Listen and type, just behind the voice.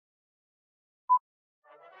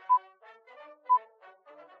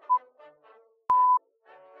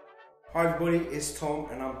Hi everybody, it's Tom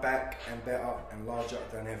and I'm back and better and larger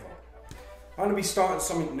than ever. I'm going to be starting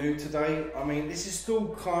something new today. I mean, this is still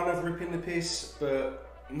kind of ripping the piss,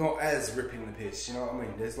 but not as ripping the piss, you know what I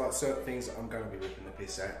mean? There's like certain things that I'm going to be ripping the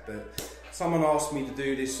piss at, but someone asked me to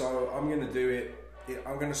do this, so I'm going to do it.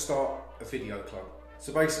 I'm going to start a video club.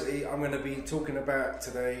 So basically, I'm going to be talking about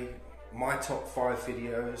today my top 5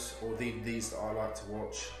 videos or DVDs that I like to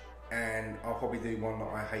watch, and I'll probably do one that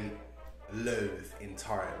I hate, loathe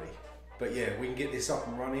entirely. But yeah, we can get this up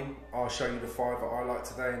and running. I'll show you the 5 that I like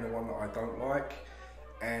today and the one that I don't like.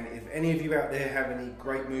 And if any of you out there have any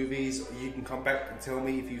great movies, you can come back and tell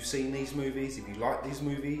me if you've seen these movies, if you like these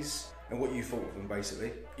movies, and what you thought of them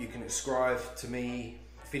basically. You can ascribe to me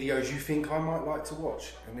videos you think I might like to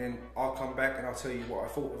watch, and then I'll come back and I'll tell you what I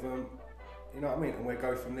thought of them, you know what I mean? And we'll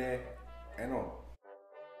go from there and on.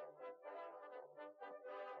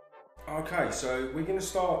 Okay, so we're going to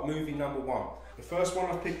start movie number 1. The first one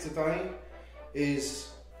I've picked today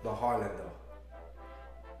is The Highlander.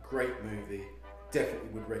 Great movie, definitely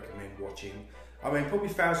would recommend watching. I mean, probably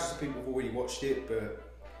thousands of people have already watched it,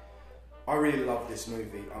 but I really love this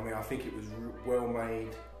movie. I mean, I think it was well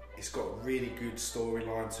made. It's got a really good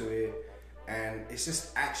storyline to it, and it's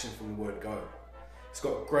just action from the word go. It's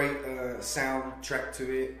got a great soundtrack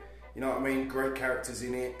to it. You know what I mean? Great characters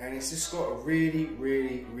in it, and it's just got a really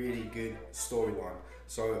good storyline.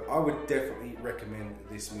 So I would definitely recommend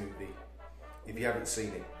this movie if you haven't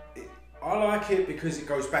seen it. I like it because it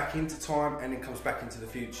goes back into time and then comes back into the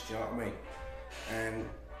future, do you know what I mean? And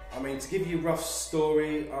I mean, to give you a rough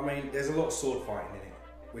story, I mean, there's a lot of sword fighting in it,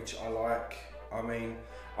 which I like. I mean,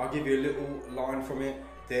 I'll give you a little line from it.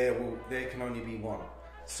 There can only be one.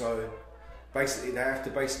 So basically, they have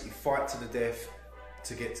to fight to the death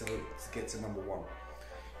to get to number 1.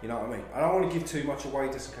 You know what I mean? I don't want to give too much away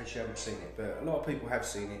just in case you haven't seen it, but a lot of people have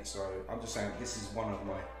seen it, so I'm just saying this is one of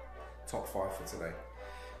my top 5 for today.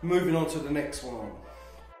 Moving on to the next one.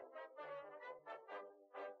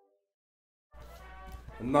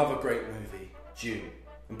 Another great movie, Dune.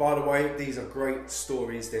 And by the way, these are great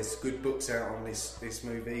stories. There's good books out on this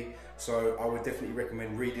movie, so I would definitely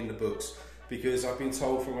recommend reading the books, because I've been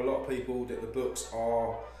told from a lot of people that the books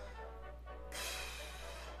are,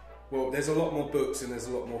 well, there's a lot more books and there's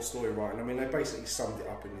a lot more story writing. I mean, they basically summed it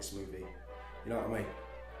up in this movie. You know what I mean?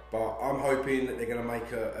 But I'm hoping that they're going to make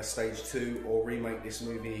a stage 2 or remake this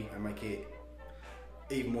movie and make it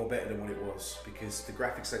even more better than what it was, because the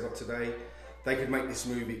graphics they got today, they could make this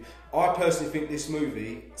movie. I personally think this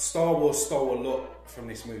movie, Star Wars stole a lot from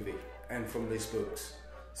this movie and from these books.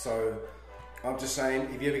 So I'm just saying,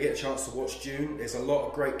 if you ever get a chance to watch Dune, there's a lot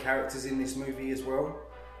of great characters in this movie as well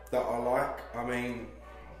that I like. I mean,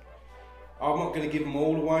 I'm not going to give them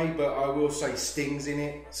all away, but I will say Sting's in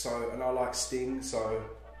it, and I like Sting, so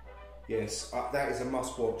yes, that is a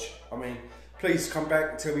must watch. I mean, please come back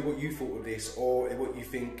and tell me what you thought of this, or what you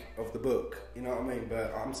think of the book, you know what I mean?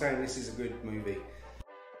 But I'm saying this is a good movie.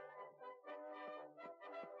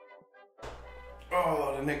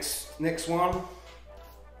 Oh, the next one,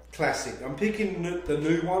 classic. I'm picking the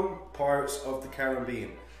new one, Pirates of the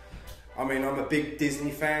Caribbean. I mean, I'm a big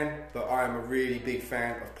Disney fan, but I am a really big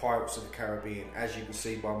fan of Pirates of the Caribbean, as you can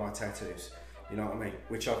see by my tattoos, you know what I mean?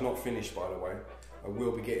 Which I've not finished, by the way. I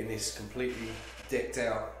will be getting this completely decked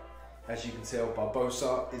out. As you can tell,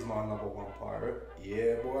 Barbossa is my number 1 pirate.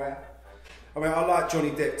 Yeah, boy. I mean, I like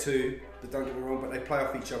Johnny Depp too, but don't get me wrong, but they play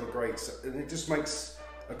off each other great, and it just makes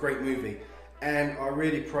a great movie. And I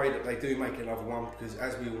really pray that they do make another one, because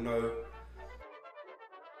as we all know,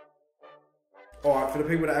 alright, for the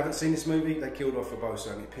people that haven't seen this movie, they killed off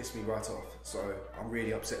Barbossa and it pissed me right off. So I'm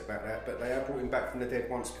really upset about that. But they have brought him back from the dead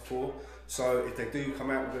once before. So if they do come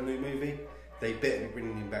out with a new movie, they better be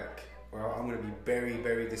bringing him back. Well, I'm going to be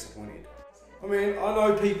very disappointed. I mean, I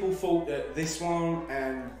know people thought that this one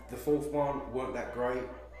and the 4th one weren't that great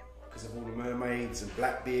because of all the mermaids and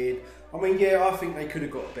Blackbeard. I mean, yeah, I think they could have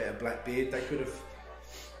got a better Blackbeard. They could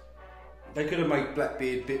have made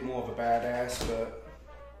Blackbeard a bit more of a badass, but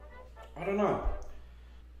I don't know.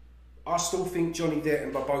 I still think Johnny Depp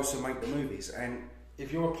and Barbossa make the movies, and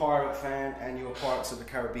if you're a pirate fan and you're a Pirates of the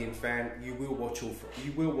Caribbean fan, you will watch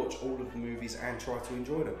all of the movies and try to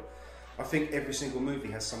enjoy them. I think every single movie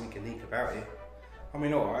has something unique about it. I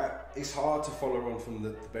mean, alright, it's hard to follow on from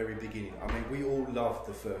the very beginning. I mean, we all loved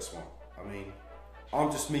the first one. I mean,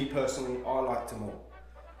 I'm just me personally, I liked them all.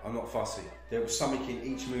 I'm not fussy. There was something in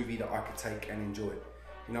each movie that I could take and enjoy.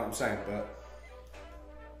 You know what I'm saying? But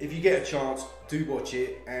if you get a chance, do watch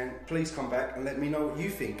it, and please come back and let me know what you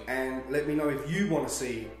think, and let me know if you want to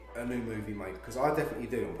see a new movie made, because I definitely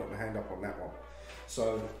do. I'm putting my hand up on that one.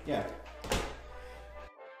 So, yeah.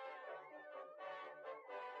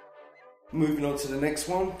 Moving on to the next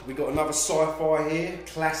one, we got another sci-fi here,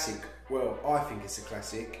 classic. Well, I think it's a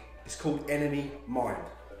classic. It's called Enemy Mine.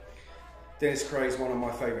 Dennis Quaid's one of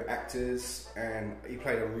my favourite actors, and he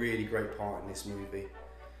played a really great part in this movie.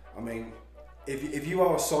 I mean, if you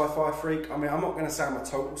are a sci-fi freak, I mean, I'm not going to say I'm a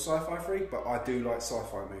total sci-fi freak, but I do like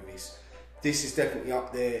sci-fi movies. This is definitely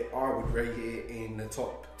up there. I would rate it in the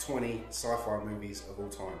top 20 sci-fi movies of all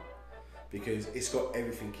time, because it's got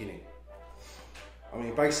everything in it. I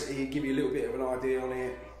mean, basically, give you a little bit of an idea on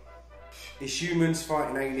it. It's humans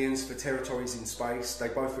fighting aliens for territories in space.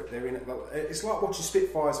 They're in it. It's like watching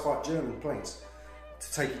Spitfires fight German planes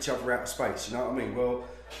to take each other out of space. You know what I mean? Well,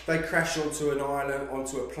 they crash onto an island,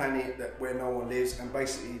 onto a planet where no one lives, and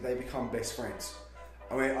basically they become best friends.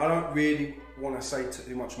 I mean, I don't really want to say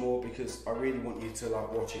too much more because I really want you to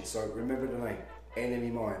like watch it. So remember the name, Enemy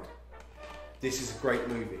Mine. This is a great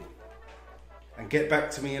movie. And get back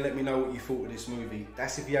to me and let me know what you thought of this movie.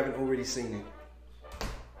 That's if you haven't already seen it.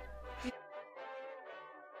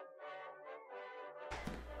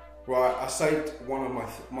 Right, I saved one of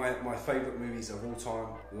my favourite movies of all time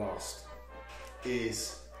last.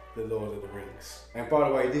 Is The Lord of the Rings. And by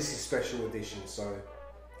the way, this is special edition, so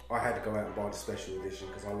I had to go out and buy the special edition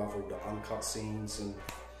because I love all the uncut scenes and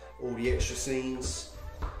all the extra scenes.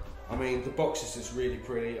 I mean, the box is just really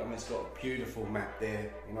pretty. I mean, it's got a beautiful map there,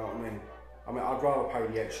 you know what I mean? I mean, I'd rather pay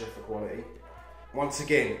the extra for quality. Once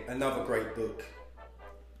again, another great book.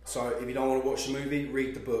 So if you don't want to watch the movie,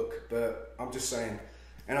 read the book. But I'm just saying.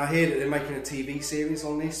 And I hear that they're making a TV series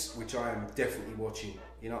on this, which I am definitely watching.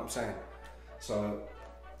 You know what I'm saying? So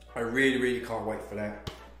I really, really can't wait for that.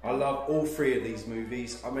 I love all three of these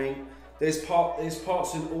movies. I mean, there's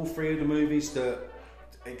parts in all three of the movies that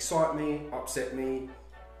excite me, upset me.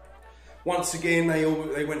 Once again, they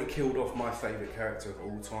went and killed off my favourite character of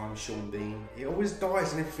all time, Sean Bean. He always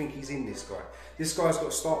dies in everything he's in, this guy. This guy's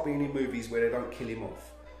got to start being in movies where they don't kill him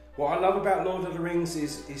off. What I love about Lord of the Rings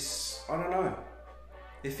is I don't know.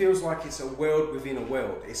 It feels like it's a world within a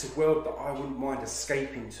world. It's a world that I wouldn't mind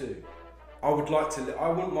escaping to. I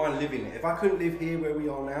wouldn't mind living it. If I couldn't live here where we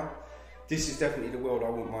are now, this is definitely the world I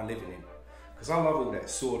wouldn't mind living in. Because I love all that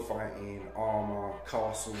sword fighting, armour,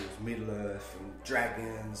 castles, Middle-earth, and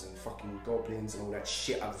dragons, and fucking goblins, and all that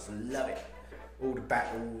shit. I just love it. All the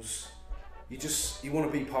battles. You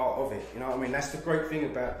want to be part of it. You know what I mean? That's the great thing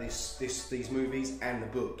about these movies and the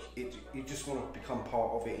book. You just want to become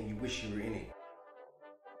part of it, and you wish you were in it.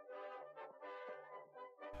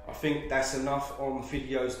 I think that's enough on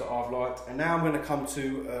videos that I've liked. And now I'm going to come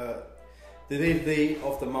to the DVD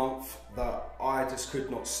of the month that I just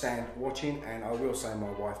could not stand watching, and I will say my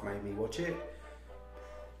wife made me watch it.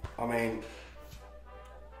 I mean,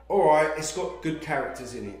 alright, it's got good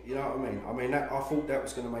characters in it, you know what I mean? I mean, I thought that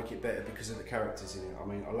was going to make it better because of the characters in it. I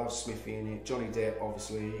mean, I love Smithy in it, Johnny Depp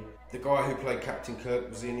obviously, the guy who played Captain Kirk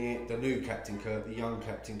was in it, the new Captain Kirk, the young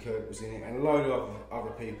Captain Kirk was in it, and a load of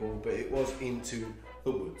other people, but it was Into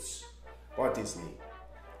the Woods by Disney.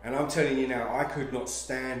 And I'm telling you now, I could not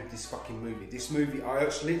stand this fucking movie. This movie, I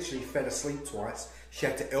literally fell asleep twice. She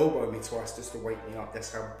had to elbow me twice just to wake me up.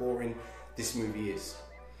 That's how boring this movie is.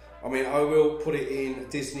 I mean, I will put it in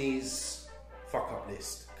Disney's fuck up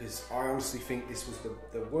list, because I honestly think this was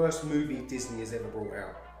the worst movie Disney has ever brought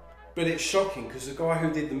out. But it's shocking, because the guy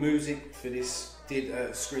who did the music for this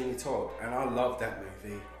did Sweeney Todd, and I love that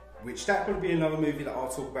movie. Which that would be another movie that I'll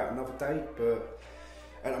talk about another day, but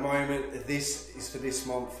at the moment, this is for this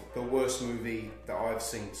month the worst movie that I've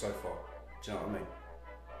seen so far. Do you know what I mean?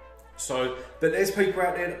 So, but there's people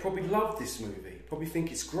out there that probably love this movie, probably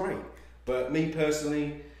think it's great. But me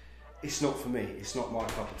personally, it's not for me. It's not my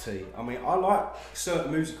cup of tea. I mean, I like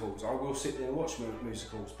certain musicals. I will sit there and watch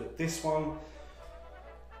musicals, but this one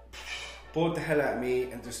bored the hell out of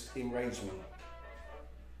me and just enraged me.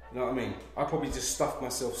 You know what I mean? I probably just stuffed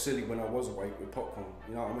myself silly when I was awake with popcorn.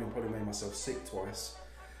 You know what I mean? Probably made myself sick twice.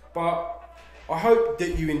 But I hope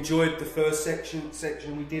that you enjoyed the first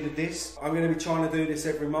section we did of this. I'm going to be trying to do this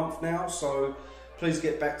every month now, so please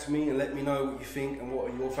get back to me and let me know what you think and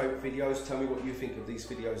what are your favourite videos. Tell me what you think of these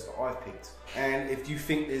videos that I've picked. And if you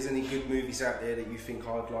think there's any good movies out there that you think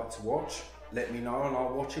I'd like to watch, let me know and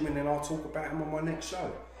I'll watch them and then I'll talk about them on my next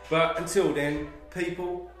show. But until then,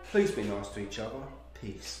 people, please be nice to each other.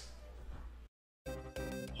 Peace.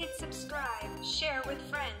 Hit subscribe, share with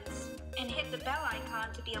friends, and hit the bell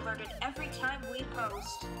icon to be alerted every time we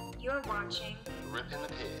post. You're watching Ripping the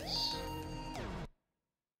Piss.